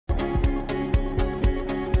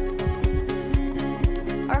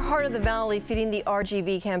Heart of the Valley Feeding the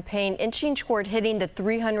RGV campaign inching toward hitting the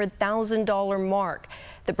 $300,000 mark.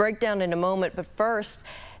 The breakdown in a moment, but first,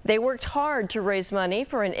 they worked hard to raise money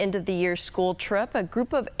for an end-of-the-year school trip. A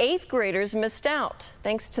group of 8th graders missed out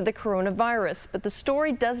thanks to the coronavirus, but the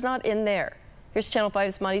story does not end there. Here's Channel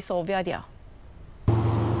 5's Marisol Villarreal.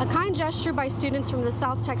 A kind gesture by students from the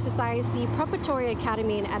South Texas ISD Preparatory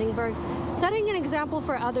Academy in Edinburgh, setting an example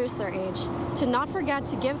for others their age to not forget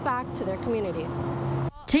to give back to their community.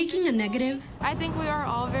 Taking a negative, I think we are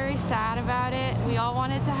all very sad about it. We all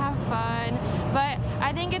wanted to have fun, but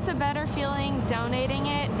I think it's a better feeling donating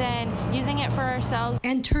it than using it for ourselves.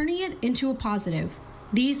 And turning it into a positive.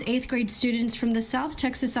 These 8th grade students from the South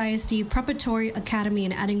Texas ISD Preparatory Academy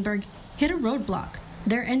in Edinburgh hit a roadblock.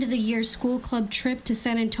 Their end-of-the-year school club trip to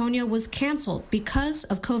San Antonio was canceled because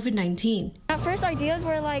of COVID-19. At first, ideas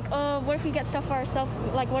were like, oh, what if we get stuff for ourselves?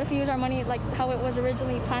 Like, what if we use our money like how it was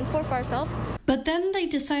originally planned for ourselves? But then they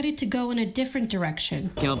decided to go in a different direction.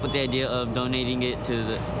 Came up with the idea of donating it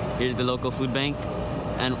to the local food bank,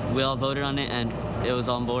 and we all voted on it, and it was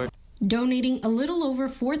on board. Donating a little over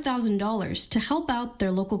 $4,000 to help out their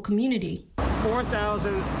local community.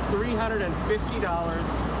 $4,350.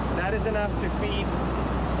 That is enough to feed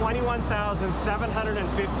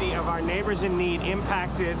 21,750 of our neighbors in need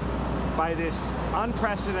impacted by this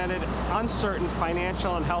unprecedented, uncertain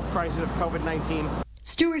financial and health crisis of COVID-19.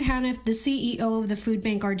 Stuart Haniff, the CEO of the Food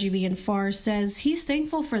Bank RGV in FAR, says he's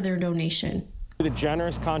thankful for their donation. The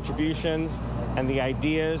generous contributions and the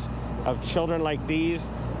ideas of children like these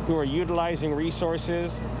who are utilizing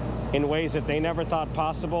resources in ways that they never thought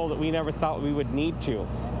possible, that we never thought we would need to.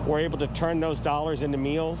 We're able to turn those dollars into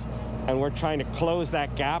meals, and we're trying to close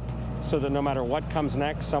that gap so that no matter what comes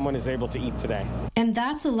next, someone is able to eat today. And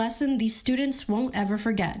that's a lesson these students won't ever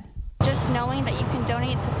forget. Just knowing that you can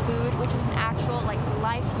donate to food, which is an actual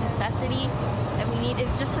life necessity that we need,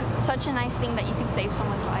 is just such a nice thing that you can save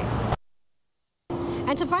someone's life.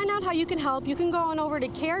 And to find out how you can help, you can go on over to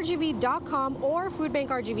krgv.com or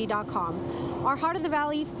foodbankrgv.com. Our Heart of the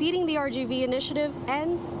Valley Feeding the RGV initiative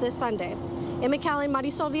ends this Sunday. In McAllen,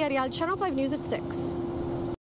 Marisol Villarreal, Channel 5 News at 6.